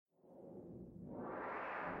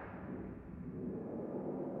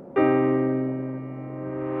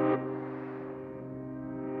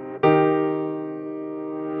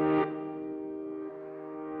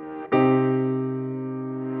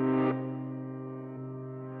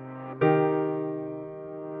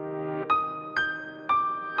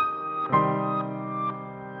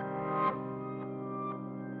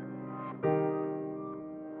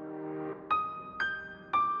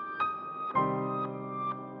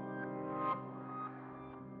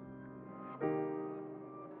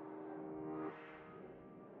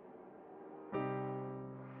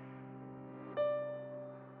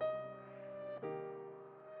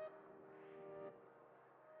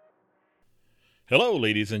Hello,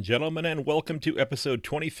 ladies and gentlemen, and welcome to episode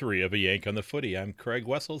 23 of A Yank on the Footy. I'm Craig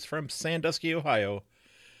Wessels from Sandusky, Ohio,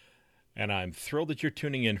 and I'm thrilled that you're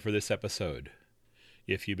tuning in for this episode.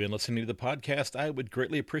 If you've been listening to the podcast, I would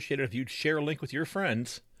greatly appreciate it if you'd share a link with your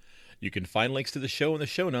friends. You can find links to the show in the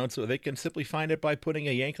show notes, or they can simply find it by putting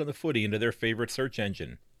A Yank on the Footy into their favorite search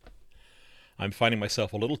engine. I'm finding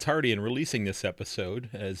myself a little tardy in releasing this episode,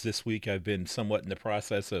 as this week I've been somewhat in the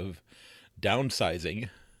process of downsizing.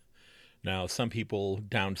 Now, some people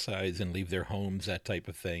downsize and leave their homes, that type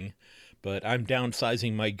of thing, but I'm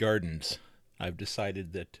downsizing my gardens. I've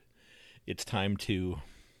decided that it's time to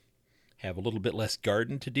have a little bit less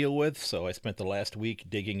garden to deal with, so I spent the last week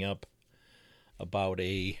digging up about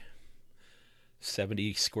a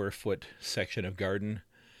 70 square foot section of garden,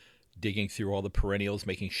 digging through all the perennials,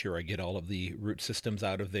 making sure I get all of the root systems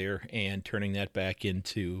out of there, and turning that back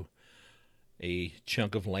into a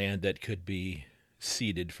chunk of land that could be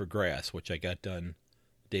seeded for grass, which I got done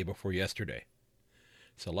the day before yesterday.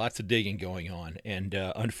 So lots of digging going on, and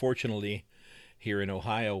unfortunately, here in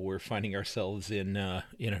Ohio, we're finding ourselves in a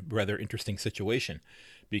rather interesting situation,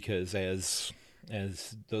 because as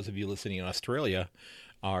those of you listening in Australia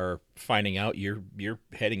are finding out, you're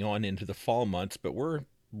heading on into the fall months, but we're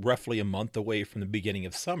roughly a month away from the beginning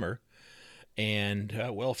of summer. And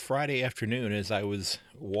Friday afternoon, as I was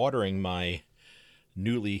watering my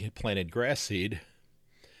newly planted grass seed,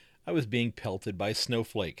 I was being pelted by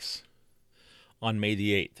snowflakes on May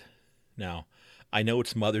the 8th. Now, I know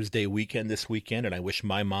it's Mother's Day weekend this weekend, and I wish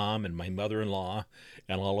my mom and my mother-in-law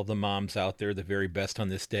and all of the moms out there the very best on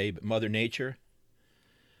this day. But Mother Nature,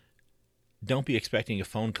 don't be expecting a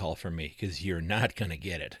phone call from me, because you're not going to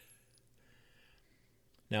get it.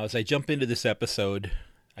 Now, as I jump into this episode,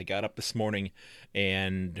 I got up this morning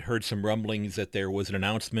and heard some rumblings that there was an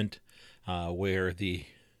announcement where the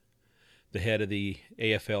head of the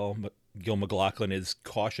AFL, Gil McLaughlin, is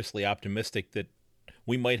cautiously optimistic that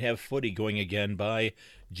we might have footy going again by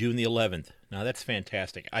June the 11th. Now, that's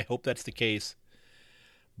fantastic. I hope that's the case,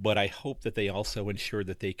 but I hope that they also ensure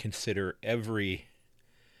that they consider every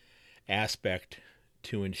aspect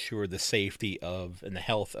to ensure the safety of and the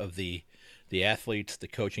health of the athletes, the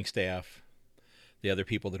coaching staff, the other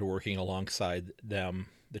people that are working alongside them,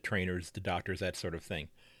 the trainers, the doctors, that sort of thing.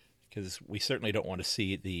 Because we certainly don't want to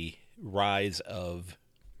see the rise of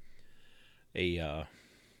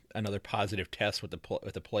another positive test with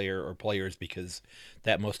the player or players, because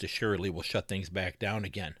that most assuredly will shut things back down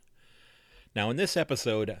again. Now, in this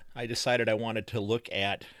episode, I decided I wanted to look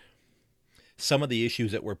at some of the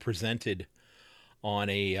issues that were presented on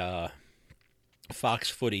a Fox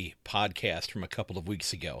Footy podcast from a couple of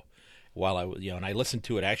weeks ago. While and I listened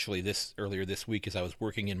to it actually earlier this week as I was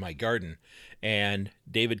working in my garden, and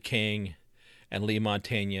David King and Lee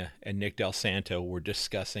Montagna and Nick Del Santo were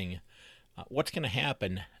discussing what's going to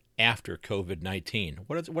happen after COVID-19.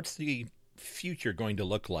 What's the future going to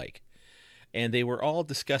look like? And they were all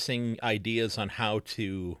discussing ideas on how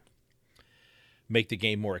to make the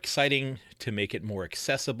game more exciting, to make it more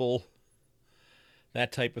accessible,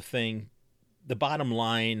 that type of thing. The bottom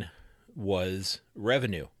line was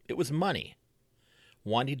revenue. It was money.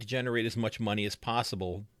 Wanting to generate as much money as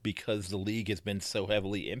possible, because the league has been so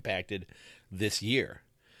heavily impacted this year.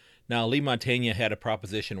 Now, Lee Montagna had a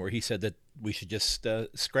proposition where he said that we should just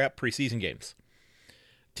scrap preseason games.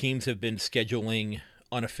 Teams have been scheduling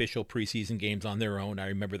unofficial preseason games on their own. I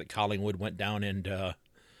remember that Collingwood went down and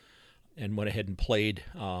went ahead and played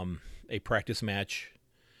a practice match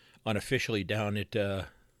unofficially down at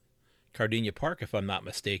Cardinia Park, if I'm not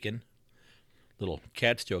mistaken. Little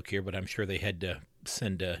cat's joke here, but I'm sure they had to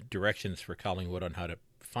send directions for Collingwood on how to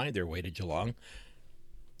find their way to Geelong.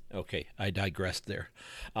 Okay, I digressed there.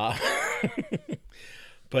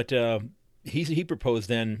 But he proposed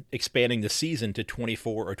then expanding the season to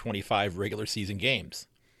 24 or 25 regular season games.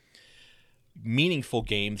 Meaningful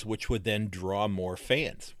games, which would then draw more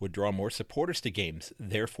fans, would draw more supporters to games,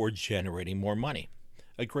 therefore generating more money.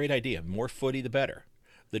 A great idea. More footy, the better.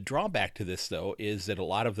 The drawback to this, though, is that a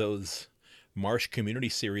lot of those Marsh Community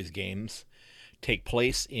Series games take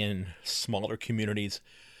place in smaller communities,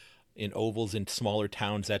 in ovals in smaller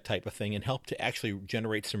towns, that type of thing, and help to actually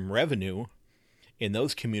generate some revenue in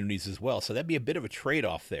those communities as well. So that'd be a bit of a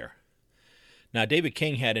trade-off there. Now, David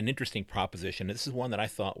King had an interesting proposition. This is one that I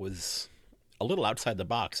thought was a little outside the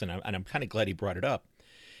box, and I'm kind of glad he brought it up.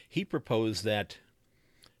 He proposed that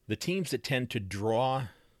the teams that tend to draw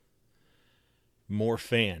more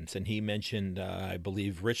fans, and he mentioned, I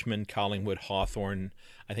believe, Richmond, Collingwood, Hawthorn,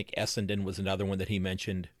 I think Essendon was another one that he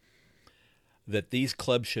mentioned, that these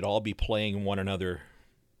clubs should all be playing one another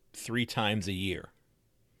 3 times a year,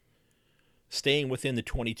 staying within the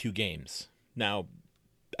 22 games. Now,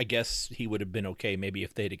 I guess he would have been okay maybe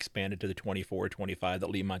if they'd expanded to the 24 or 25 that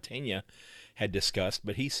Lee Montaigne had discussed.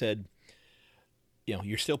 But he said,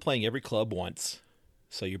 you're still playing every club once.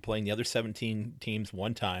 So you're playing the other 17 teams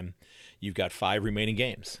one time. You've got 5 remaining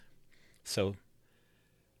games. So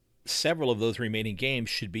several of those remaining games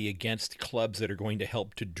should be against clubs that are going to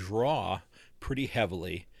help to draw pretty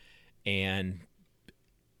heavily. And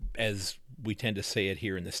as we tend to say it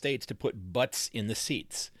here in the States, to put butts in the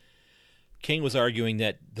seats. King was arguing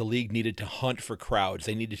that the league needed to hunt for crowds.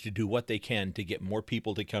 They needed to do what they can to get more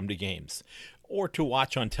people to come to games or to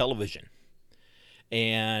watch on television.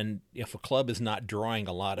 And if a club is not drawing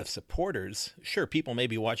a lot of supporters, sure, people may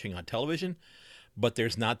be watching on television, but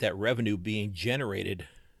there's not that revenue being generated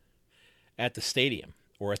at the stadium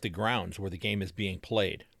or at the grounds where the game is being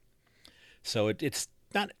played. So it's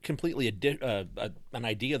not completely an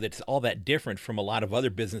idea that's all that different from a lot of other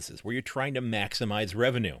businesses where you're trying to maximize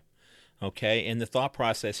revenue. Okay, and the thought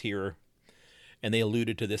process here, and they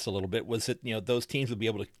alluded to this a little bit, was that those teams would be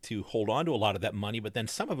able to hold on to a lot of that money, but then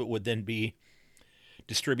some of it would then be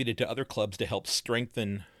distributed to other clubs to help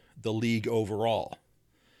strengthen the league overall.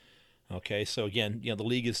 Okay, so again, the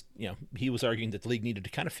league is, he was arguing that the league needed to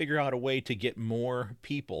kind of figure out a way to get more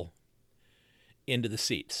people into the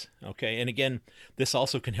seats. Okay, and again, this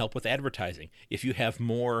also can help with advertising. If you have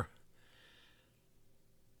more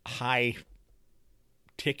high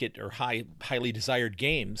ticket or highly desired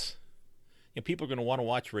games, people are going to want to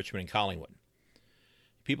watch Richmond and Collingwood.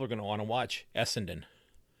 People are going to want to watch Essendon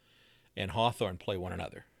and Hawthorn play one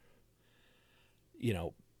another.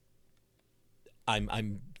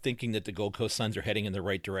 I'm thinking that the Gold Coast Suns are heading in the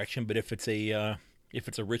right direction, but if it's a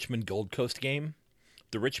Richmond Gold Coast game,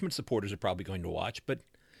 the Richmond supporters are probably going to watch, but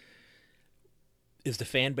is the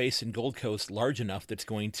fan base in Gold Coast large enough that's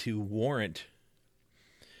going to warrant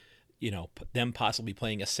them possibly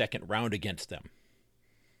playing a second round against them?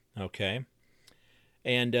 Okay.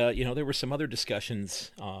 And, there were some other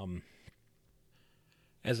discussions.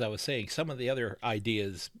 As I was saying, some of the other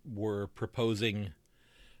ideas were proposing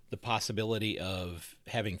the possibility of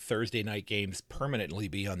having Thursday night games permanently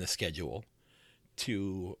be on the schedule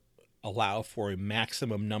to allow for a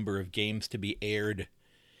maximum number of games to be aired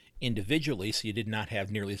individually, so you did not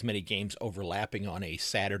have nearly as many games overlapping on a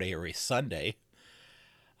Saturday or a Sunday.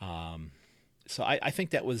 So I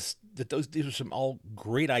think these are some all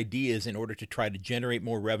great ideas in order to try to generate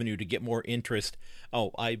more revenue, to get more interest.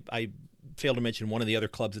 Oh, I failed to mention one of the other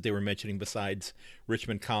clubs that they were mentioning besides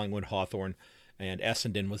Richmond, Collingwood, Hawthorn, and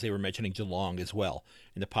Essendon was they were mentioning Geelong as well,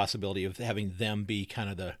 and the possibility of having them be kind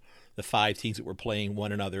of the 5 teams that were playing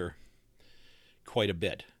one another quite a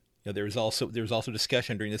bit. There was also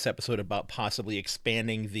discussion during this episode about possibly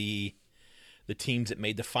expanding the teams that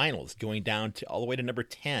made the finals, going down to all the way to number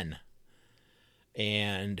 10,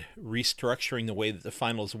 and restructuring the way that the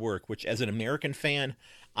finals work, which as an American fan,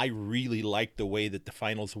 I really like the way that the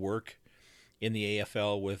finals work in the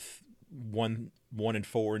AFL, with 1 and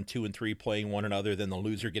 4 and 2 and 3 playing one another, then the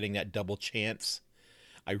loser getting that double chance.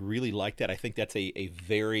 I really like that. I think that's a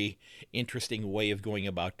very interesting way of going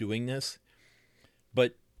about doing this.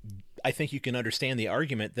 But I think you can understand the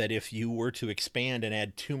argument that if you were to expand and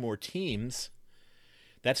add 2 more teams,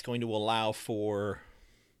 that's going to allow for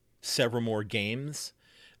several more games,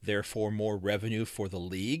 therefore more revenue for the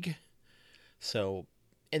league. So,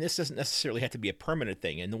 and this doesn't necessarily have to be a permanent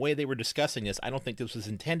thing. And the way they were discussing this, I don't think this was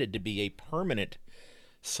intended to be a permanent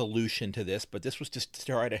solution to this, but this was just to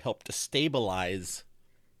try to help to stabilize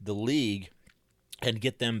the league and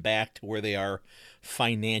get them back to where they are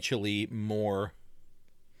financially more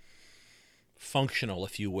functional,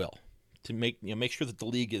 if you will, to make sure that the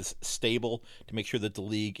league is stable, to make sure that the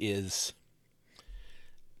league is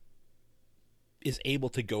able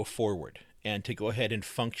to go forward and to go ahead and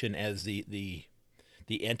function as the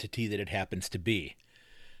entity that it happens to be.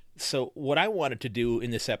 So what I wanted to do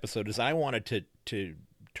in this episode is I wanted to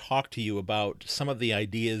talk to you about some of the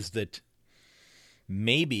ideas that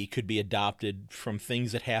maybe could be adopted from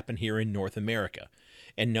things that happen here in North America.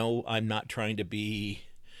 And no, I'm not trying to be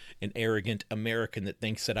an arrogant American that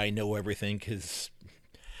thinks that I know everything, because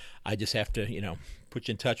I just have to, put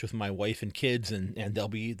you in touch with my wife and kids, and they'll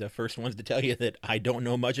be the first ones to tell you that I don't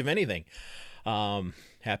know much of anything.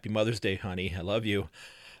 Happy Mother's Day, honey. I love you.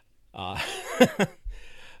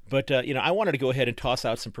 But I wanted to go ahead and toss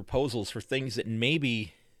out some proposals for things that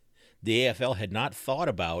maybe the AFL had not thought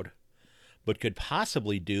about, but could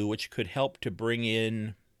possibly do, which could help to bring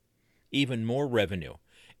in even more revenue.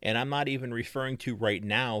 And I'm not even referring to right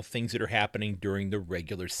now things that are happening during the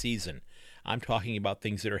regular season. I'm talking about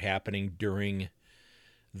things that are happening during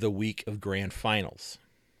the week of grand finals,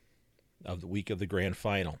 of the week of the grand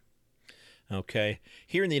final. Okay,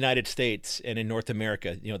 here in the United States and in North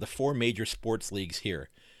America, the four major sports leagues here.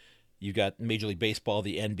 You got Major League Baseball,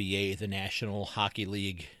 the NBA, the National Hockey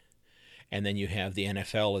League, and then you have the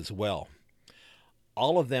NFL as well.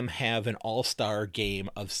 All of them have an all-star game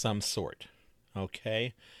of some sort.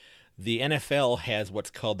 Okay, the NFL has what's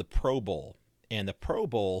called the Pro Bowl, and the Pro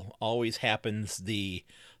Bowl always happens the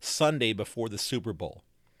Sunday before the Super Bowl,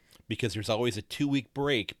 because there's always a 2-week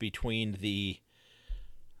break between the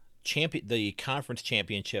conference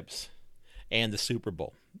championships and the Super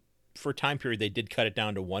Bowl. For a time period, they did cut it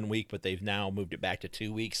down to 1 week, but they've now moved it back to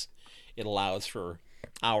 2 weeks. It allows for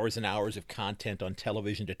hours and hours of content on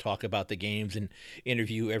television to talk about the games and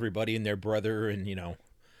interview everybody and their brother, and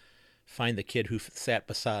find the kid who sat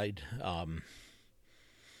beside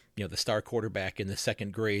the star quarterback in the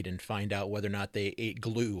second grade and find out whether or not they ate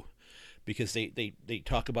glue, because they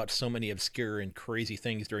talk about so many obscure and crazy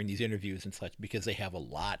things during these interviews and such, because they have a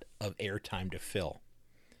lot of airtime to fill.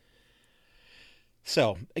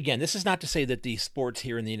 So, again, this is not to say that the sports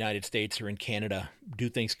here in the United States or in Canada do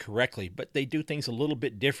things correctly, but they do things a little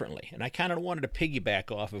bit differently. And I kind of wanted to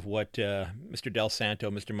piggyback off of what Mr. Del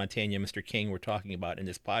Santo, Mr. Montaigne, Mr. King were talking about in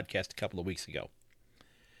this podcast a couple of weeks ago.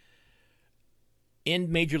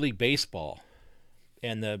 In Major League Baseball,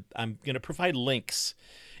 and I'm going to provide links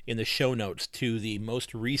in the show notes to the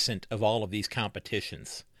most recent of all of these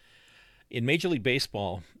competitions. In Major League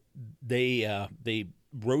Baseball, they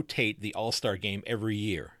rotate the All-Star game every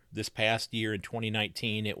year. This past year in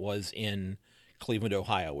 2019, it was in Cleveland,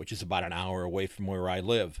 Ohio, which is about an hour away from where I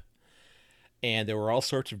live. And there were all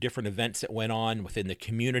sorts of different events that went on within the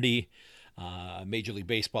community. Major League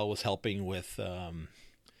Baseball was helping with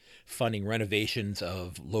funding renovations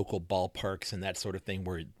of local ballparks and that sort of thing,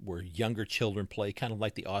 where younger children play, kind of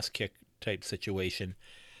like the Oz-Kick type situation.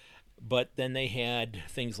 But then they had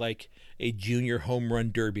things like a junior home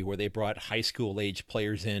run derby, where they brought high school age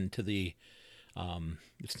players into the,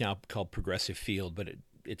 it's now called Progressive Field, but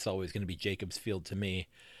it's always going to be Jacobs Field to me.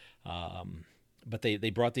 But they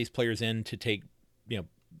brought these players in to take,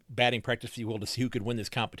 batting practice, if you will, to see who could win this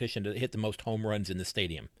competition to hit the most home runs in the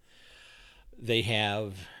stadium. They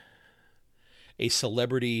have a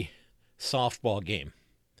celebrity softball game,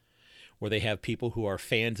 where they have people who are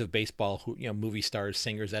fans of baseball, who movie stars,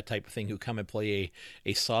 singers, that type of thing, who come and play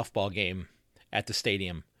a softball game at the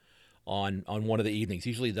stadium on one of the evenings,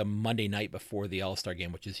 usually the Monday night before the All-Star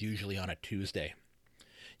game, which is usually on a Tuesday.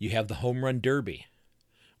 You have the Home Run Derby,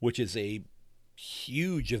 which is a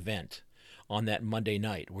huge event on that Monday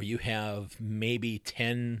night, where you have maybe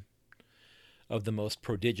 10 of the most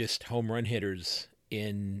prodigious home run hitters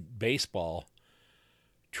in baseball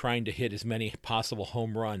trying to hit as many possible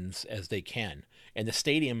home runs as they can. And the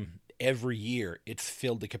stadium, every year, it's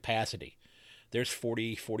filled to capacity. There's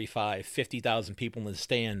 40, 45, 50,000 people in the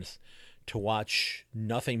stands to watch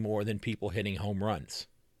nothing more than people hitting home runs.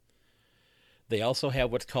 They also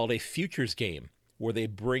have what's called a futures game, where they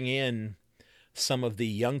bring in some of the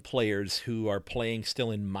young players who are playing still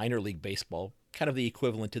in minor league baseball, kind of the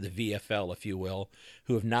equivalent to the VFL, if you will,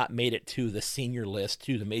 who have not made it to the senior list,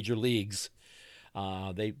 to the major leagues.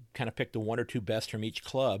 They kind of pick the one or two best from each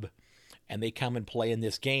club, and they come and play in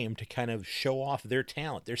this game to kind of show off their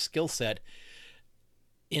talent, their skill set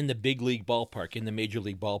in the big league ballpark, in the major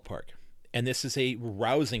league ballpark. And this is a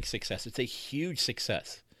rousing success. It's a huge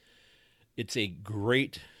success. It's a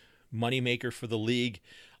great moneymaker for the league,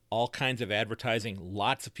 all kinds of advertising.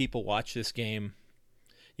 Lots of people watch this game.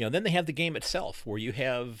 Then they have the game itself, where you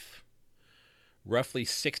have roughly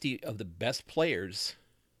 60 of the best players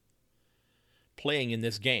playing in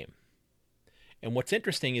this game. And what's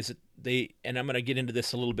interesting is that and I'm going to get into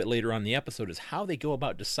this a little bit later on in the episode, is how they go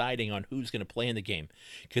about deciding on who's going to play in the game.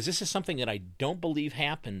 Because this is something that I don't believe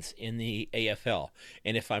happens in the AFL.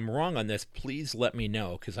 And if I'm wrong on this, please let me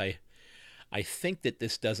know, because I think that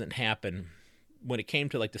this doesn't happen when it came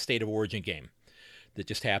to like the State of Origin game that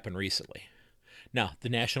just happened recently. Now, the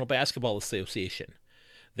National Basketball Association,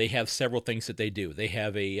 they have several things that they do. They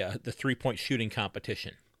have the three-point shooting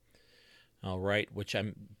competition. All right, which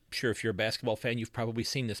I'm sure if you're a basketball fan, you've probably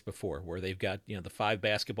seen this before, where they've got, the 5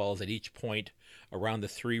 basketballs at each point around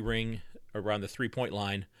the around the 3-point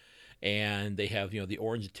line, and they have,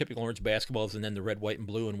 the typical orange basketballs, and then the red, white, and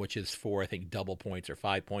blue, and which is for, I think, double points or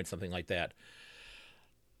 5 points, something like that.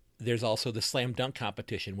 There's also the slam dunk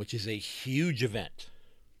competition, which is a huge event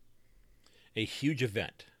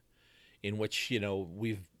in which,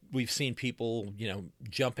 we've seen people,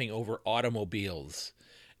 jumping over automobiles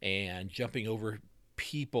and jumping over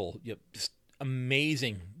people, just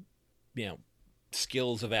amazing,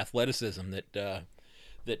 skills of athleticism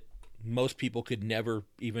that most people could never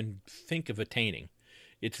even think of attaining.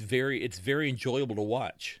 It's very enjoyable to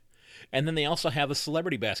watch. And then they also have a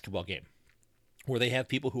celebrity basketball game where they have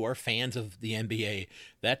people who are fans of the NBA,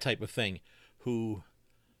 that type of thing, who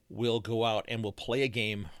will go out and will play a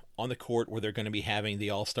game on the court where they're going to be having the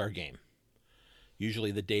All-Star game.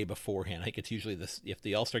 Usually the day beforehand. I think it's usually this. If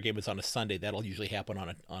the All-Star game is on a Sunday, that'll usually happen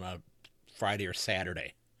on a Friday or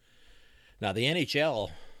Saturday. Now the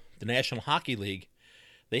NHL, the National Hockey League,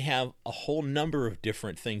 they have a whole number of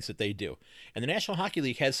different things that they do. And the National Hockey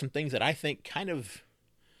League has some things that I think kind of,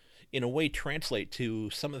 in a way, translate to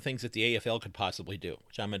some of the things that the AFL could possibly do,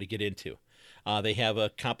 which I'm going to get into. They have a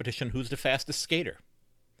competition, who's the fastest skater?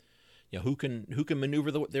 Who can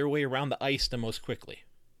maneuver their way around the ice the most quickly?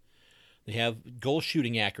 They have goal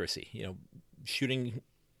shooting accuracy, shooting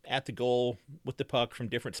at the goal with the puck from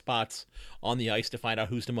different spots on the ice to find out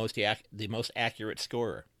who's the most accurate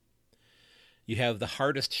scorer. You have the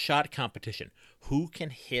hardest shot competition. Who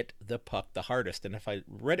can hit the puck the hardest? And if I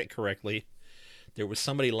read it correctly, there was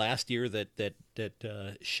somebody last year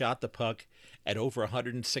that shot the puck at over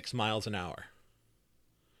 106 miles an hour.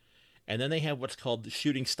 And then they have what's called the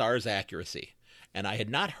shooting stars accuracy. And I had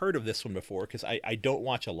not heard of this one before because I don't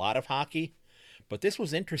watch a lot of hockey. But this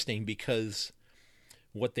was interesting because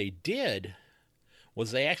what they did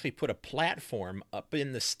was they actually put a platform up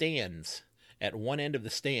in the stands, at one end of the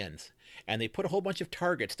stands, and they put a whole bunch of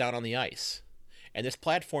targets down on the ice. And this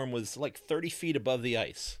platform was like 30 feet above the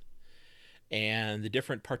ice. And the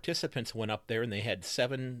different participants went up there and they had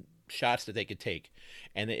 7 shots that they could take.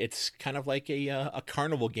 And it's kind of like a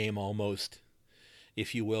carnival game almost,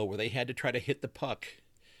 if you will, where they had to try to hit the puck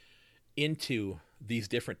into these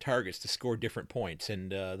different targets to score different points.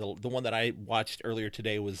 And the one that I watched earlier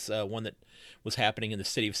today was one that was happening in the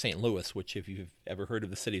city of St. Louis, which if you've ever heard of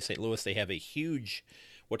the city of St. Louis, they have a huge,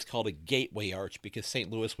 what's called a gateway arch, because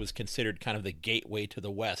St. Louis was considered kind of the gateway to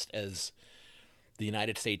the West as the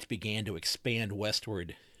United States began to expand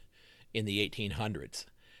westward in the 1800s.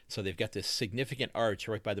 So they've got this significant arch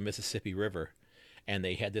right by the Mississippi River, and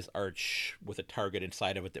they had this arch with a target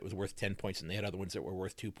inside of it that was worth 10 points, and they had other ones that were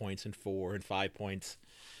worth 2 points and 4 and 5 points.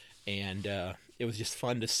 And it was just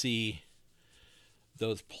fun to see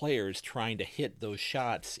those players trying to hit those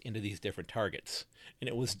shots into these different targets. And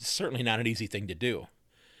it was certainly not an easy thing to do.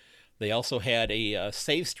 They also had a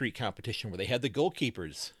save streak competition where they had the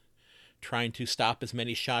goalkeepers trying to stop as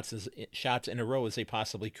many shots in a row as they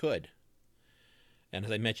possibly could. And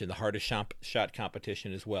as I mentioned, the hardest shot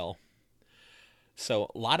competition as well.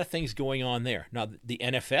 So a lot of things going on there. Now, the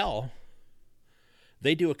NFL,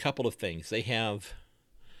 they do a couple of things. They have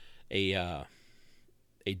a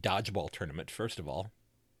dodgeball tournament, first of all.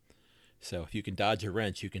 So if you can dodge a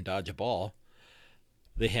wrench, you can dodge a ball.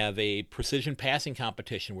 They have a precision passing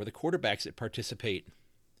competition where the quarterbacks that participate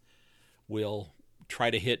will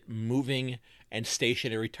try to hit moving and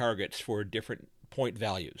stationary targets for different point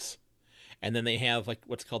values. And then they have like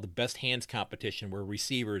what's called the best hands competition where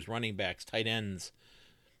receivers, running backs, tight ends,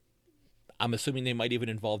 I'm assuming they might even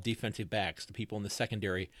involve defensive backs, the people in the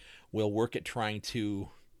secondary, will work at trying to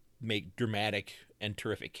make dramatic and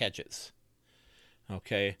terrific catches.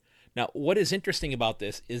 Okay. Now, what is interesting about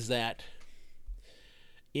this is that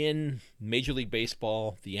in Major League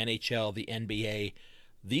Baseball, the NHL, the NBA,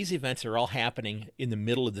 these events are all happening in the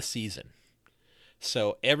middle of the season.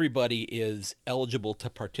 So everybody is eligible to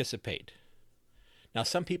participate. Now,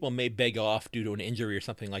 some people may beg off due to an injury or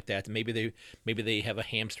something like that. Maybe they have a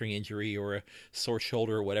hamstring injury or a sore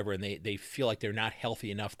shoulder or whatever, and they feel like they're not healthy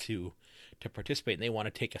enough to participate, and they want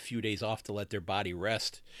to take a few days off to let their body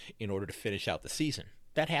rest in order to finish out the season.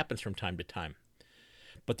 That happens from time to time.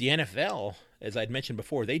 But the NFL, as I'd mentioned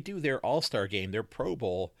before, they do their All-Star game, their Pro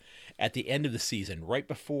Bowl, at the end of the season, right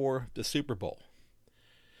before the Super Bowl.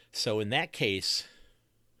 So in that case,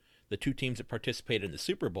 the two teams that participated in the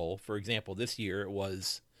Super Bowl, for example, this year it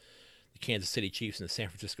was the Kansas City Chiefs and the San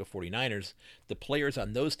Francisco 49ers. The players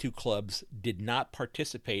on those two clubs did not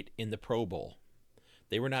participate in the Pro Bowl.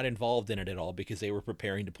 They were not involved in it at all because they were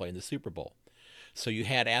preparing to play in the Super Bowl. So you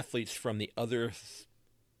had athletes from the other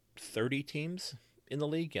 30 teams in the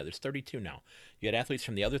league. Yeah, there's 32 now. You had athletes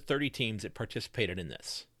from the other 30 teams that participated in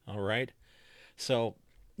this. All right. So,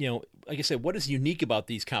 like I said, what is unique about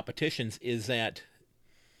these competitions is that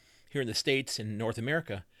here in the States, in North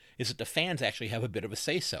America, is that the fans actually have a bit of a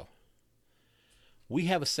say-so. We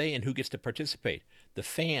have a say in who gets to participate. The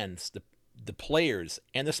fans, the players,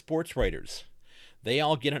 and the sports writers, they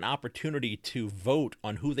all get an opportunity to vote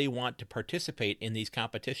on who they want to participate in these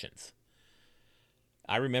competitions.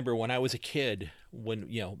 I remember when I was a kid, when,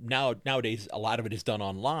 nowadays a lot of it is done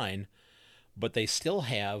online, but they still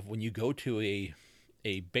have, when you go to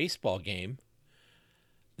a baseball game,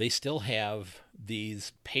 they still have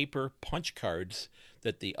these paper punch cards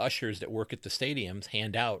that the ushers that work at the stadiums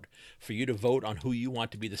hand out for you to vote on who you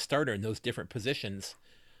want to be the starter in those different positions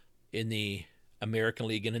in the American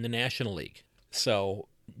League and in the National League. So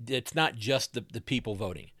it's not just the people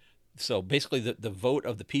voting. So basically the vote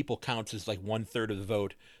of the people counts as like 1/3 of the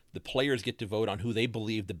vote. The players get to vote on who they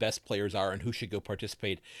believe the best players are and who should go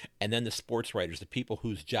participate. And then the sports writers, the people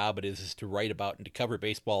whose job it is to write about and to cover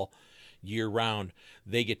baseball year round,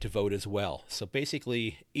 they get to vote as well. So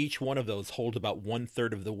basically each one of those holds about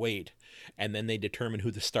 1/3 of the weight, and then they determine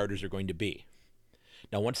who the starters are going to be.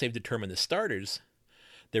 Now, once they've determined the starters,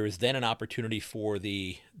 there is then an opportunity for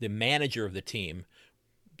the manager of the team,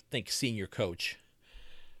 think senior coach,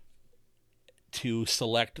 to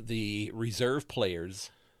select the reserve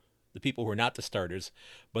players, the people who are not the starters,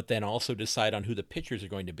 but then also decide on who the pitchers are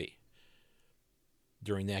going to be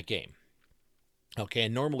during that game. Okay,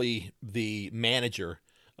 and normally the manager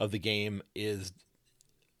of the game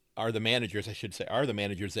are the managers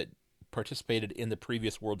that participated in the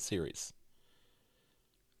previous World Series.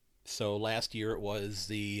 So last year it was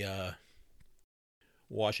the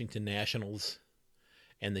Washington Nationals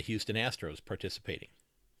and the Houston Astros participating.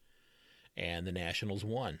 And the Nationals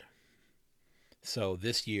won. So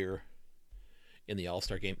this year, in the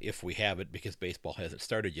All-Star game, if we have it, because baseball hasn't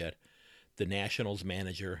started yet, the Nationals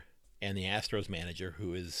manager and the Astros manager,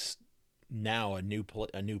 who is now a new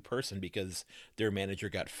person because their manager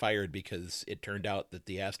got fired because it turned out that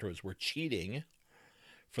the Astros were cheating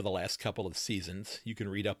for the last couple of seasons. You can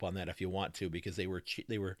read up on that if you want to, because they were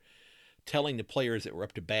telling the players that were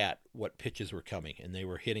up to bat what pitches were coming, and they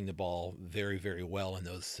were hitting the ball very, very well in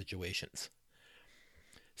those situations.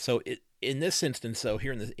 So in this instance, though,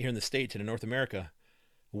 here in the States and in North America,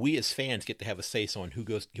 we as fans get to have a say-so on who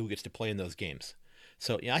gets to play in those games.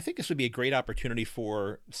 So I think this would be a great opportunity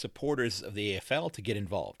for supporters of the AFL to get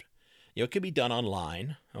involved. It could be done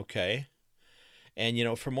online, okay?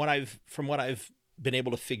 And from what I've been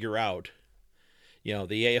able to figure out,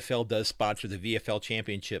 the AFL does sponsor the VFL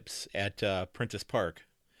championships at Prentice Park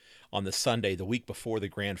on the Sunday, the week before the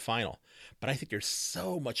grand final. But I think there's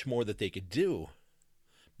so much more that they could do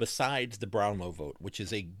besides the Brownlow vote, which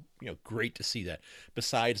is great to see that.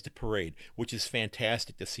 Besides the parade, which is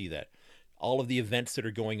fantastic to see that. All of the events that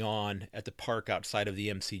are going on at the park outside of the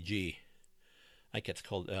MCG. I think it's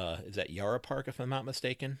called, is that Yarra Park, if I'm not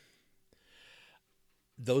mistaken?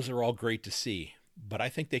 Those are all great to see. But I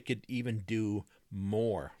think they could even do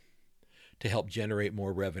more to help generate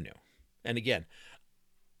more revenue. And again,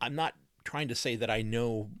 I'm not trying to say that I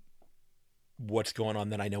know what's going on,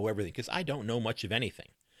 that I know everything, because I don't know much of anything.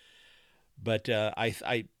 But I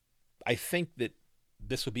think that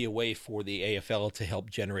this would be a way for the AFL to help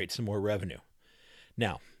generate some more revenue.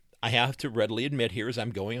 Now, I have to readily admit here as I'm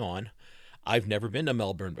going on, I've never been to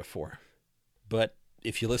Melbourne before. But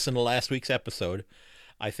if you listen to last week's episode,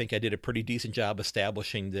 I think I did a pretty decent job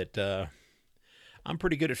establishing that I'm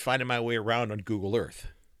pretty good at finding my way around on Google Earth.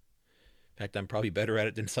 In fact, I'm probably better at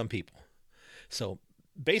it than some people. So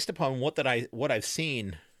based upon what I've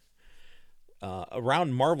seen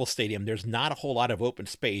around Marvel Stadium, there's not a whole lot of open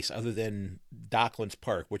space other than Docklands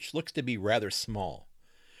Park, which looks to be rather small.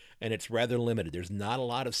 And it's rather limited. There's not a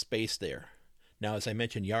lot of space there. Now, as I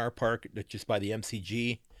mentioned, Yarra Park, just by the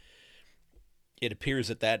MCG, it appears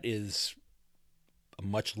that is a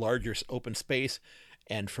much larger open space.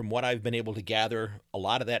 And from what I've been able to gather, a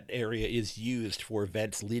lot of that area is used for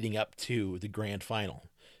events leading up to the grand final,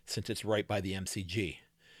 since it's right by the MCG.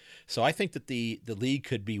 So I think that the league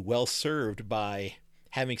could be well served by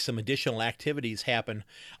having some additional activities happen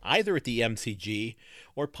either at the MCG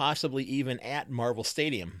or possibly even at Marvel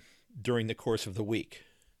Stadium during the course of the week.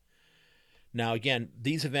 Now, again,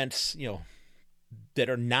 these events, that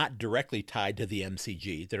are not directly tied to the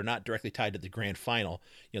MCG, that are not directly tied to the grand final,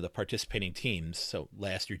 the participating teams, so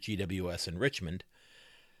last year GWS and Richmond,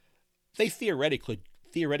 they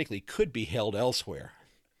theoretically could be held elsewhere.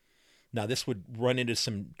 Now, this would run into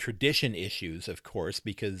some tradition issues, of course,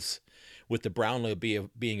 because with the Brownlow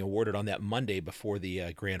being awarded on that Monday before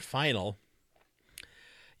the grand final,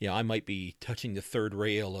 I might be touching the third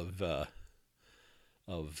rail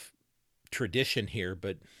of tradition here,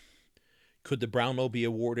 but could the Brownlow be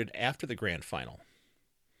awarded after the grand final?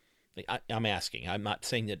 I'm asking. I'm not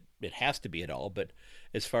saying that it has to be at all, but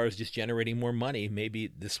as far as just generating more money, maybe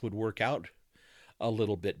this would work out a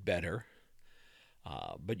little bit better.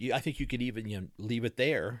 But I think you could even leave it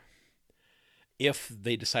there if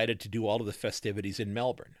they decided to do all of the festivities in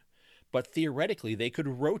Melbourne. But theoretically, they could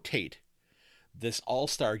rotate this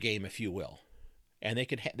all-star game, if you will, and they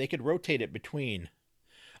could rotate it between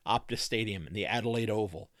Optus Stadium and the Adelaide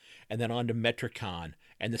Oval, and then on to Metricon,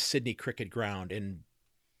 and the Sydney Cricket Ground, and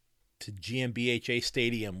to GmbH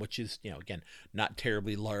Stadium, which is, again, not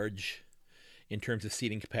terribly large in terms of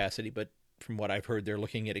seating capacity, but from what I've heard, they're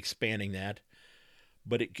looking at expanding that.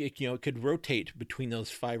 But it could rotate between those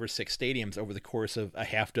 5 or 6 stadiums over the course of a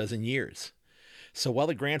half dozen years. So while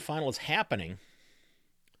the grand final is happening,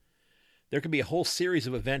 there could be a whole series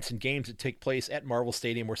of events and games that take place at Marvel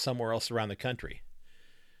Stadium or somewhere else around the country.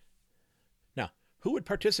 Now, who would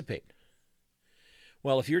participate?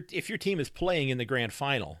 Well, if your team is playing in the grand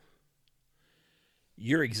final,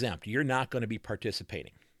 you're exempt. You're not going to be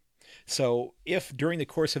participating. So if during the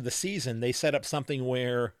course of the season they set up something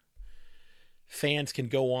where fans can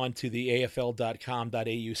go on to the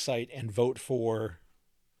afl.com.au site and vote for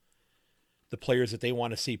the players that they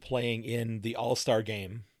want to see playing in the All-Star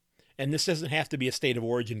game, and this doesn't have to be a state of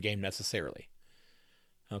origin game necessarily.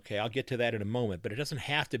 Okay, I'll get to that in a moment, but it doesn't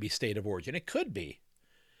have to be state of origin. It could be,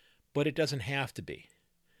 but it doesn't have to be.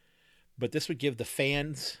 But this would give the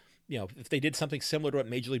fans, if they did something similar to what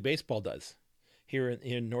Major League Baseball does here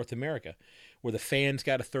in North America, where the fans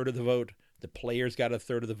got a third of the vote, the players got a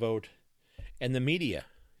third of the vote, and the media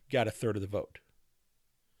got a third of the vote.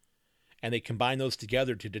 And they combined those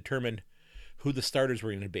together to determine who the starters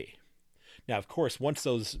were going to be. Now, of course, once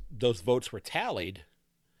those votes were tallied,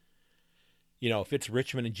 if it's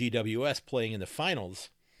Richmond and GWS playing in the finals,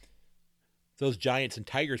 those Giants and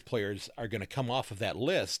Tigers players are going to come off of that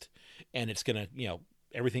list, and it's going to,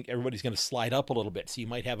 everybody's going to slide up a little bit. So you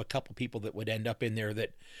might have a couple people that would end up in there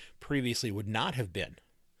that previously would not have been.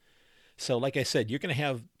 So like I said, you're going to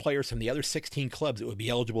have players from the other 16 clubs that would be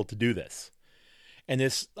eligible to do this. And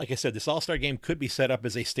this, like I said, this All-Star game could be set up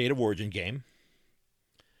as a state of origin game,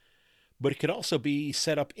 but it could also be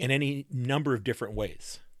set up in any number of different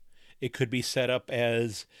ways. It could be set up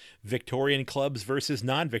as Victorian clubs versus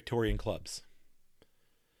non-Victorian clubs.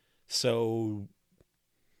 So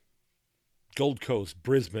Gold Coast,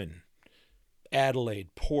 Brisbane,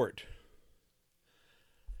 Adelaide, Port,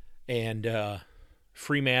 and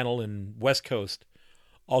Fremantle and West Coast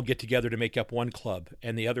all get together to make up one club,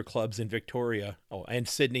 and the other clubs in Victoria, and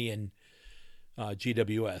Sydney and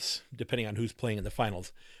GWS, depending on who's playing in the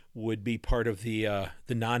finals, would be part of the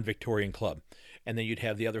non-Victorian club, and then you'd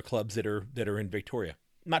have the other clubs that are in Victoria.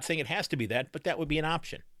 I'm not saying it has to be that, but that would be an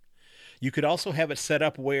option. You could also have it set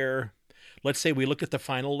up where, let's say we look at the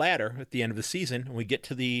final ladder at the end of the season, and we get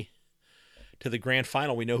to the grand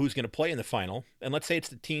final. We know who's going to play in the final, and let's say it's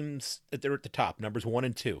the teams that are at the top, numbers 1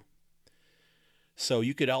 and 2. So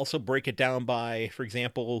you could also break it down by, for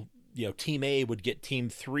example, Team A would get Team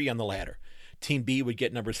 3 on the ladder. Team B would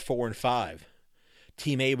get numbers 4 and 5.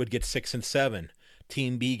 Team A would get 6 and 7.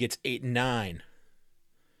 Team B gets 8 and 9.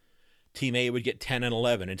 Team A would get 10 and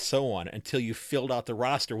 11, and so on, until you filled out the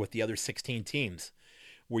roster with the other 16 teams,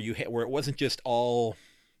 where it wasn't just all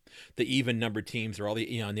the even numbered teams or all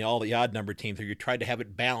the odd numbered teams, or you tried to have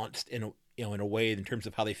it balanced in a way in terms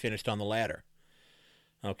of how they finished on the ladder.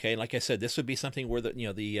 Okay, like I said, this would be something where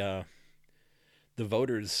the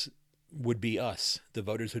voters would be us. The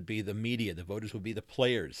voters would be the media. The voters would be the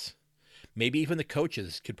players. Maybe even the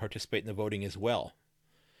coaches could participate in the voting as well.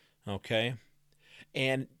 Okay,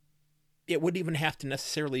 and it wouldn't even have to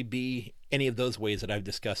necessarily be any of those ways that I've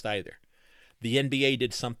discussed either. The NBA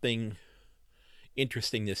did something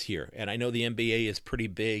interesting this year, and I know the NBA is pretty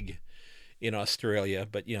big in Australia,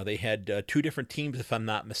 but they had 2 different teams, if I'm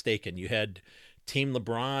not mistaken. You had Team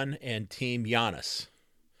LeBron and Team Giannis,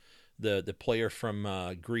 the player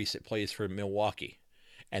from Greece that plays for Milwaukee,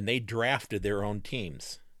 and they drafted their own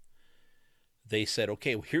teams. They said,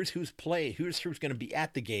 okay, well, here's who's going to be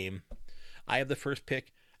at the game. I have the first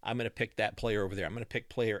pick. I'm going to pick that player over there. I'm going to pick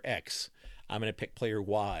player X. I'm going to pick player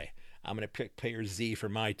Y. I'm going to pick player Z for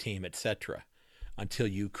my team, etc., until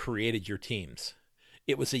you created your teams.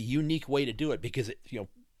 It was a unique way to do it because,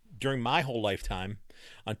 during my whole lifetime,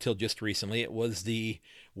 until just recently, it was the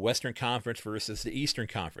Western Conference versus the Eastern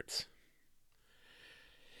Conference.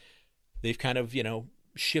 They've kind of,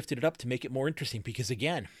 shifted it up to make it more interesting because,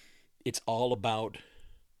 again, it's all about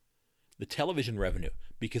the television revenue,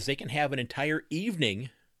 because they can have an entire evening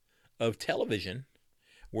of television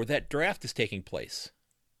where that draft is taking place.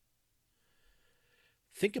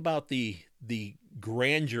 Think about the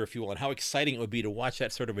grandeur, if you will, and how exciting it would be to watch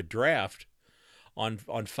that sort of a draft on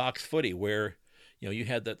Fox Footy, where you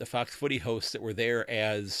had the Fox Footy hosts that were there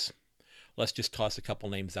as, let's just toss a couple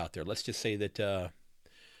names out there. Let's just say that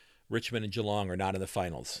Richmond and Geelong are not in the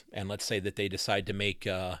finals, and let's say that they decide to make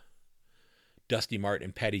Dusty Martin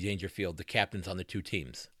and Paddy Dangerfield the captains on the 2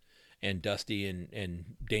 teams, and Dusty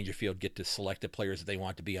and Dangerfield get to select the players that they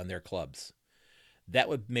want to be on their clubs. That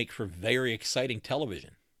would make for very exciting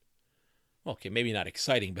television. okay, maybe not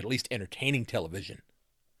exciting, but at least entertaining television.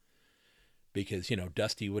 Because,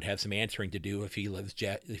 Dusty would have some answering to do if he leaves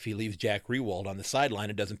Jack Rewald on the sideline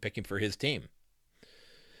and doesn't pick him for his team.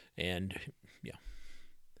 And,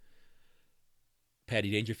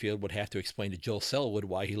 Patty Dangerfield would have to explain to Joel Selwood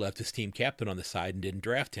why he left his team captain on the side and didn't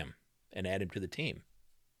draft him and add him to the team.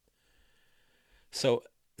 So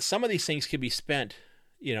some of these things can be spent,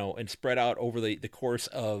 and spread out over the course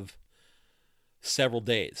of several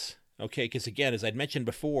days. Okay, because again, as I'd mentioned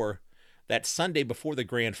before, that Sunday before the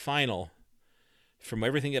grand final, from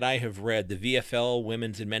everything that I have read, the VFL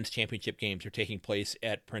women's and men's championship games are taking place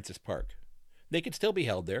at Princess Park. They could still be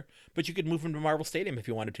held there, but you could move them to Marvel Stadium if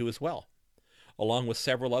you wanted to as well, along with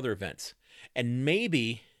several other events. And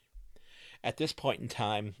maybe at this point in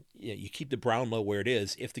time, you keep the Brownlow where it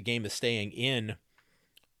is if the game is staying in,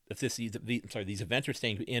 these events are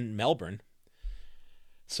staying in Melbourne.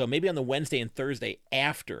 So maybe on the Wednesday and Thursday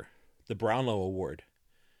after the Brownlow Award,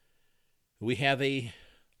 we have a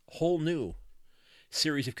whole new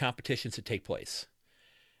series of competitions that take place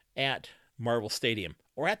at Marvel Stadium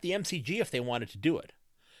or at the MCG if they wanted to do it.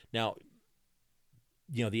 Now,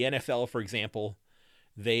 the NFL, for example,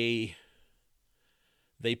 they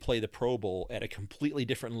play the Pro Bowl at a completely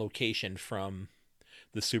different location from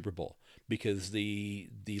the Super Bowl because the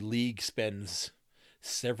league spends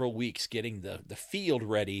several weeks getting the field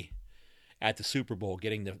ready at the Super Bowl,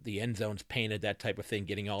 getting the end zones painted, that type of thing,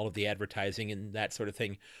 getting all of the advertising and that sort of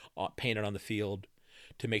thing painted on the field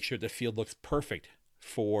to make sure the field looks perfect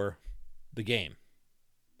for the game.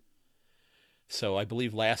 So I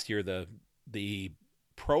believe last year the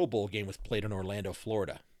Pro Bowl game was played in Orlando,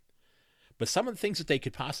 Florida. But some of the things that they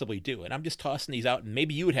could possibly do, and I'm just tossing these out, and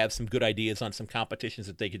maybe you would have some good ideas on some competitions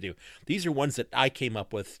that they could do. These are ones that I came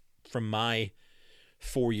up with from my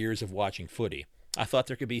 4 years of watching footy. I thought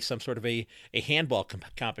there could be some sort of a handball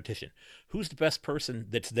competition. Who's the best person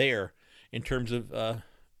that's there in terms of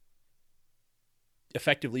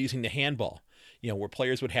effectively using the handball? Where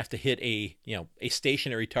players would have to hit a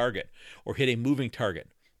stationary target or hit a moving target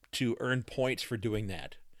to earn points for doing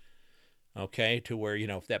that. Okay, to where,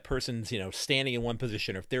 if that person's, standing in one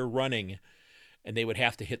position, or if they're running, and they would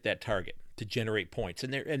have to hit that target to generate points.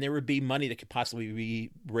 And there would be money that could possibly be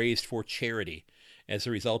raised for charity as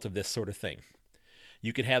a result of this sort of thing.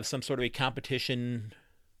 You could have some sort of a competition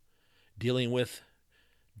dealing with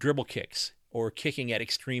dribble kicks or kicking at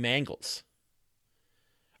extreme angles,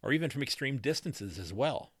 or even from extreme distances as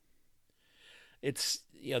well. It's,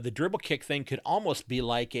 the dribble kick thing could almost be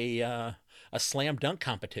like a slam dunk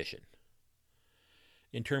competition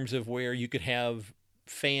in terms of where you could have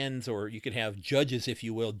fans or you could have judges, if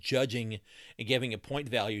you will, judging and giving a point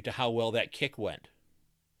value to how well that kick went.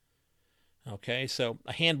 Okay, so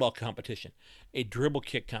a handball competition, a dribble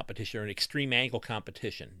kick competition, or an extreme angle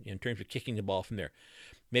competition in terms of kicking the ball from there.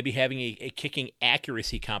 Maybe having a kicking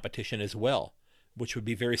accuracy competition as well, which would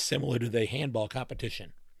be very similar to the handball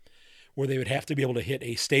competition, where they would have to be able to hit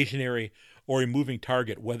a stationary or a moving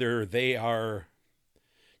target, whether they are,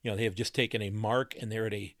 they have just taken a mark and they're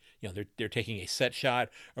at they're taking a set shot,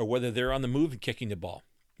 or whether they're on the move and kicking the ball.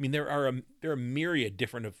 I mean, there are a myriad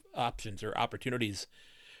different of options or opportunities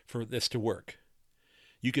for this to work.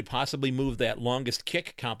 You could possibly move that longest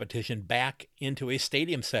kick competition back into a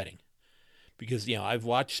stadium setting, because I've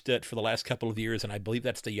watched it for the last couple of years, and I believe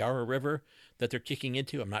that's the Yarra River that they're kicking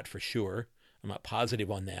into. I'm not for sure. I'm not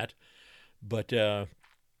positive on that. But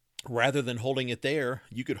rather than holding it there,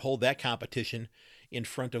 you could hold that competition in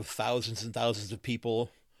front of thousands and thousands of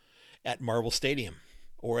people at Marvel Stadium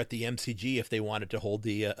or at the MCG if they wanted to hold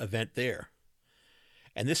the event there.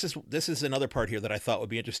 And this is another part here that I thought would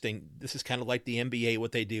be interesting. This is kind of like the NBA,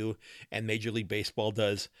 what they do, and Major League Baseball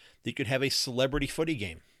does. You could have a celebrity footy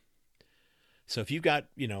game. So if you've got,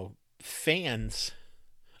 fans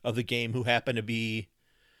of the game who happen to be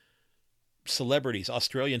celebrities,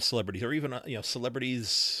 Australian celebrities, or even,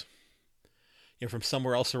 celebrities, from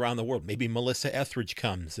somewhere else around the world. Maybe Melissa Etheridge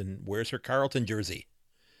comes and wears her Carlton jersey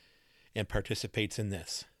and participates in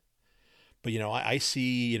this. But, I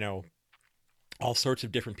see, all sorts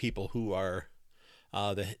of different people who are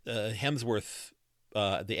the Hemsworth,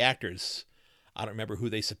 the actors. I don't remember who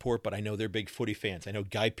they support, but I know they're big footy fans. I know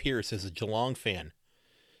Guy Pearce is a Geelong fan.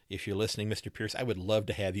 If you're listening, Mr. Pearce, I would love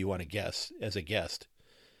to have you on as a guest.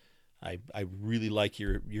 I really like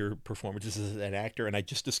your performances as an actor, and I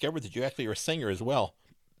just discovered that you actually are a singer as well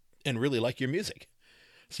and really like your music.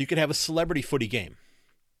 So you could have a celebrity footy game.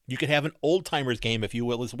 You could have an old-timers game, if you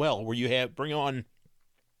will, as well, where you bring on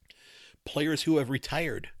players who have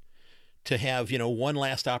retired to have, one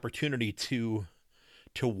last opportunity to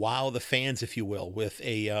wow the fans, if you will, with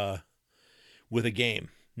a game.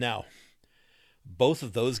 Now, both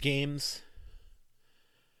of those games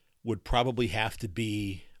would probably have to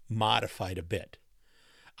be modified a bit.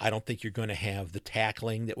 I don't think you're going to have the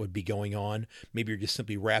tackling that would be going on. Maybe you're just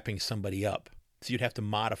simply wrapping somebody up. So you'd have to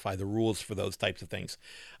modify the rules for those types of things.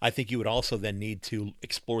 I think you would also then need to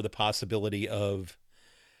explore the possibility of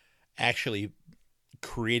actually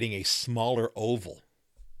creating a smaller oval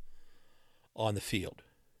on the field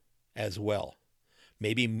as well.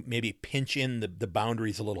 Maybe pinch in the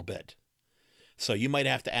boundaries a little bit. So you might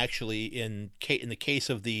have to actually, in the case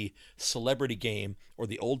of the celebrity game or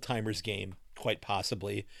the old timers game, quite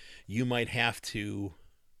possibly, you might have to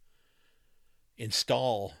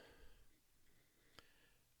install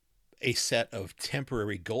a set of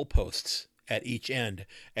temporary goalposts at each end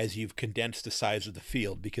as you've condensed the size of the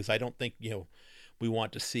field, because I don't think, we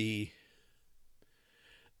want to see,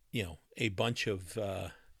 a bunch of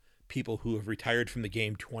people who have retired from the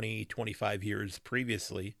game 20, 25 years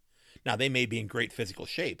previously. Now, they may be in great physical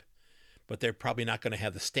shape, but they're probably not going to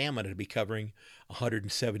have the stamina to be covering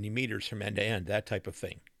 170 meters from end to end, that type of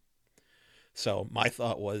thing. So my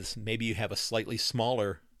thought was maybe you have a slightly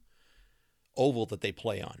smaller oval that they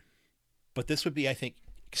play on. But this would be, I think,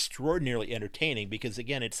 extraordinarily entertaining because,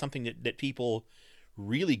 again, it's something that people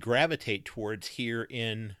really gravitate towards here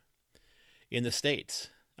in the States.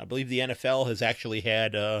 I believe the NFL has actually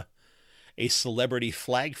had a celebrity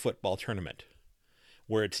flag football tournament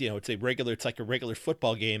where it's like a regular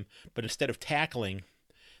football game, but instead of tackling,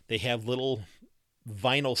 they have little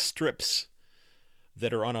vinyl strips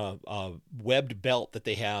that are on a webbed belt that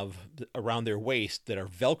they have around their waist that are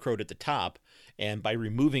Velcroed at the top. And by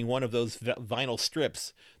removing one of those vinyl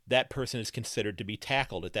strips, that person is considered to be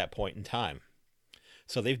tackled at that point in time.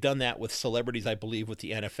 So they've done that with celebrities, I believe, with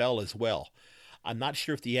the NFL as well. I'm not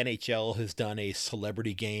sure if the NHL has done a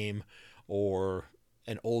celebrity game or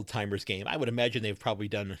an old timers game. I would imagine they've probably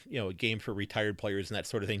done, a game for retired players and that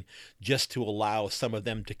sort of thing, just to allow some of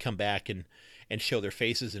them to come back and show their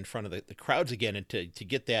faces in front of the crowds again, and to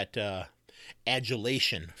get that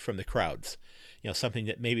adulation from the crowds, something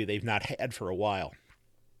that maybe they've not had for a while.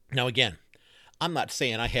 Now, again, I'm not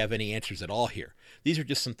saying I have any answers at all here. These are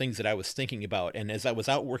just some things that I was thinking about. And as I was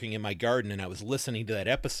out working in my garden and I was listening to that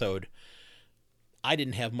episode, I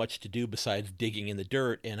didn't have much to do besides digging in the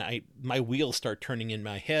dirt, and my wheels start turning in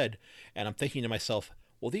my head, and I'm thinking to myself,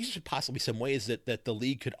 well, these are possibly some ways that the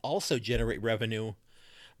league could also generate revenue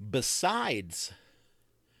besides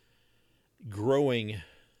growing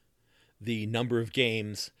the number of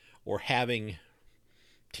games or having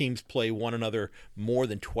teams play one another more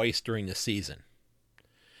than twice during the season.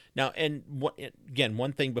 Now, and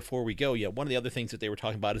one thing before we go, one of the other things that they were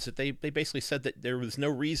talking about is that they basically said that there was no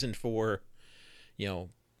reason for,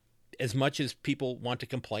 as much as people want to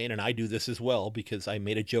complain, and I do this as well because I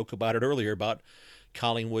made a joke about it earlier about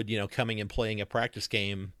Collingwood, coming and playing a practice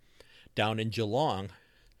game down in Geelong.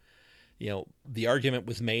 The argument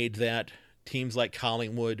was made that teams like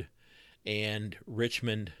Collingwood and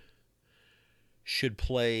Richmond should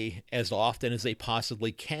play as often as they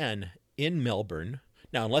possibly can in Melbourne.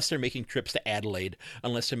 Now, unless they're making trips to Adelaide,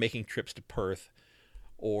 unless they're making trips to Perth,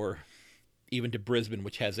 or even to Brisbane,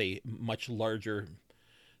 which has a much larger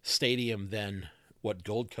stadium than what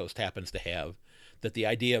Gold Coast happens to have, that the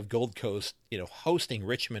idea of Gold Coast, hosting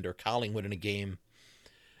Richmond or Collingwood in a game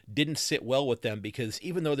didn't sit well with them, because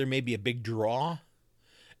even though there may be a big draw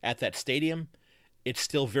at that stadium, it's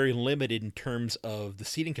still very limited in terms of the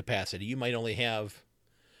seating capacity. You might only have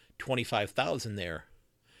 25,000 there,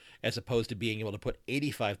 as opposed to being able to put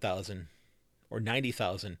 85,000 or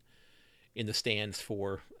 90,000 in the stands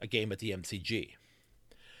for a game at the MCG.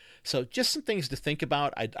 So just some things to think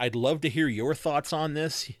about. I'd love to hear your thoughts on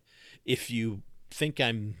this. If you think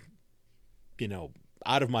I'm,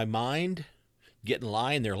 out of my mind, get in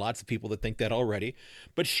line. There are lots of people that think that already.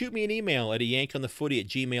 But shoot me an email at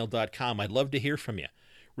ayankonthefooty@gmail.com. I'd love to hear from you.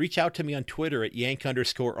 Reach out to me on Twitter at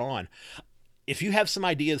yank_on. If you have some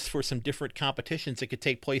ideas for some different competitions that could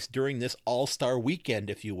take place during this All-Star weekend,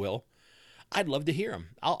 if you will, I'd love to hear them.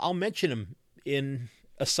 I'll mention them in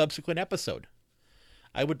a subsequent episode.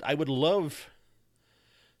 I would love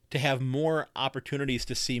to have more opportunities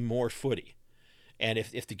to see more footy. And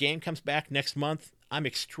if the game comes back next month, I'm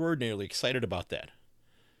extraordinarily excited about that.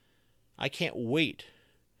 I can't wait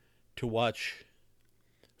to watch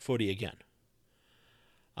footy again.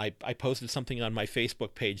 I posted something on my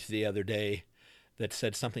Facebook page the other day that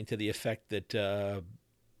said something to the effect that,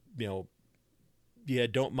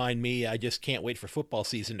 don't mind me, I just can't wait for football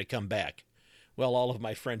season to come back. Well, all of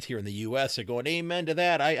my friends here in the U.S. are going, amen to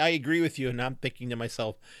that. I agree with you. And I'm thinking to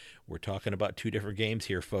myself, we're talking about two different games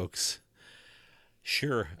here, folks.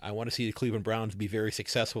 Sure, I want to see the Cleveland Browns be very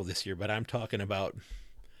successful this year, but I'm talking about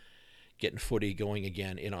getting footy going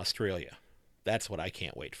again in Australia. That's what I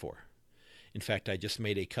can't wait for. In fact, I just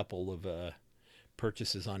made a couple of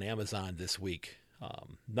purchases on Amazon this week.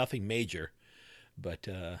 Nothing major, but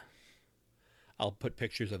I'll put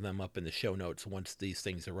pictures of them up in the show notes once these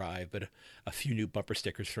things arrive. But a few new bumper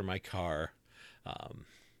stickers for my car. I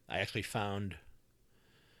actually found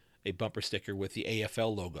a bumper sticker with the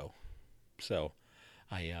AFL logo. So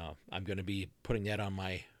I'm going to be putting that on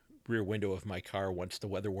my rear window of my car once the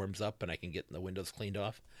weather warms up and I can get the windows cleaned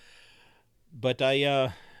off. But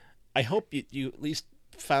I hope you at least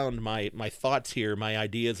found my thoughts here, my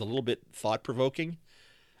ideas, a little bit thought-provoking.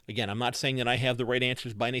 Again, I'm not saying that I have the right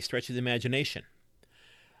answers by any stretch of the imagination.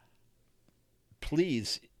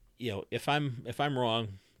 Please, if I'm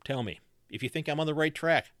wrong, tell me. If you think I'm on the right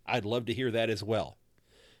track, I'd love to hear that as well.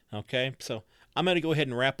 Okay, so I'm going to go ahead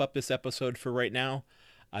and wrap up this episode for right now.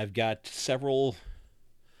 I've got several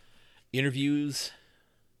interviews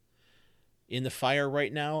in the fire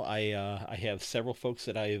right now. I have several folks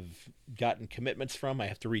that I've gotten commitments from. I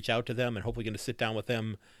have to reach out to them and hopefully going to sit down with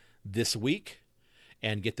them this week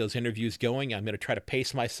and get those interviews going. I'm going to try to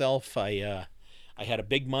pace myself. I had a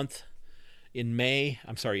big month in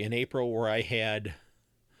April where I had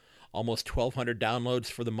almost 1,200 downloads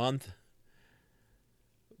for the month.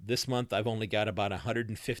 This month, I've only got about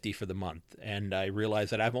 150 for the month, and I realize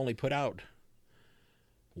that I've only put out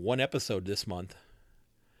one episode this month,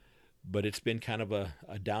 but it's been kind of a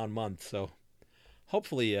down month, so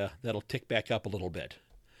hopefully that'll tick back up a little bit.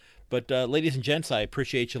 But ladies and gents, I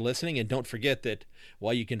appreciate you listening, and don't forget that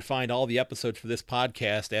while you can find all the episodes for this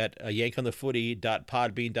podcast at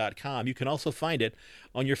yankonthefooty.podbean.com, you can also find it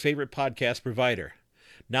on your favorite podcast provider.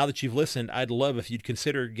 Now that you've listened, I'd love if you'd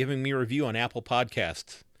consider giving me a review on Apple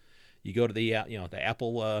Podcasts. You go to the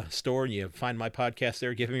Apple store and you find my podcast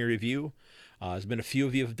there. Give me a review. There's been a few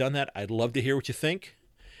of you have done that. I'd love to hear what you think.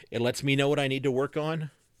 It lets me know what I need to work on,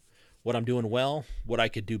 what I'm doing well, what I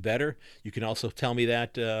could do better. You can also tell me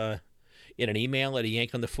that in an email at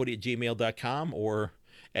yankonthefooty@gmail.com or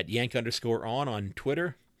at yank_on on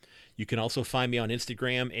Twitter. You can also find me on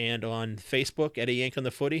Instagram and on Facebook at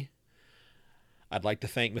 @yankonthefooty. I'd like to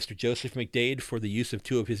thank Mr. Joseph McDade for the use of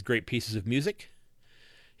two of his great pieces of music.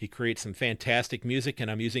 He creates some fantastic music, and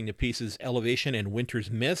I'm using the pieces Elevation and Winter's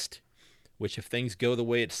Mist, which if things go the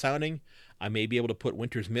way it's sounding, I may be able to put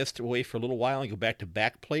Winter's Mist away for a little while and go back to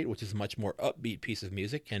Backplate, which is a much more upbeat piece of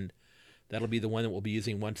music, and that'll be the one that we'll be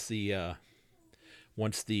using once the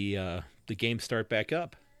games start back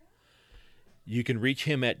up. You can reach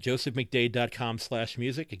him at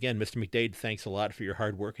josephmcdade.com/music. Again, Mr. McDade, thanks a lot for your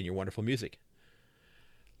hard work and your wonderful music.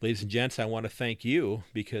 Ladies and gents, I want to thank you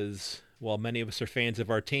because while many of us are fans of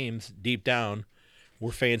our teams, deep down,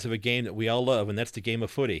 we're fans of a game that we all love, and that's the game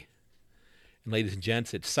of footy. And ladies and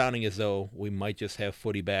gents, it's sounding as though we might just have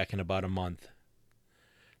footy back in about a month.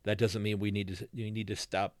 That doesn't mean we need to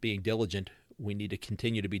stop being diligent. We need to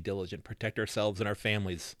continue to be diligent, protect ourselves and our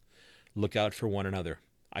families, look out for one another.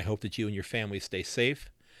 I hope that you and your family stay safe.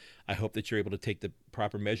 I hope that you're able to take the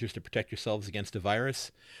proper measures to protect yourselves against the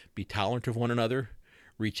virus. Be tolerant of one another.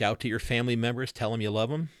 Reach out to your family members. Tell them you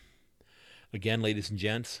love them. Again, ladies and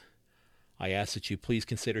gents, I ask that you please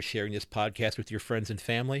consider sharing this podcast with your friends and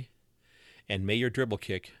family. And may your dribble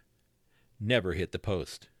kick never hit the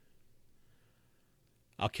post.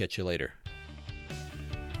 I'll catch you later.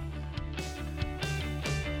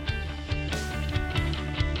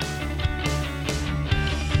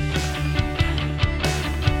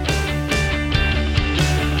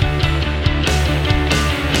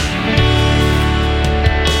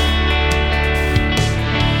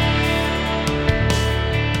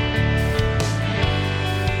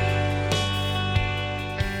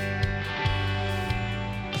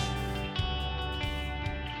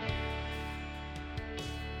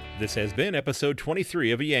 This has been episode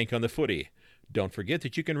 23 of A Yank on the Footy. Don't forget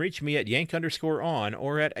that you can reach me at yank_on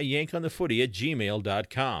or at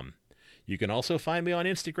ayankonthefooty@gmail.com. You can also find me on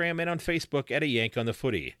Instagram and on Facebook at A Yank on the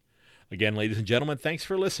Footy. Again, ladies and gentlemen, thanks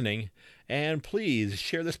for listening, and please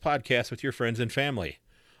share this podcast with your friends and family.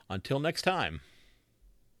 Until next time.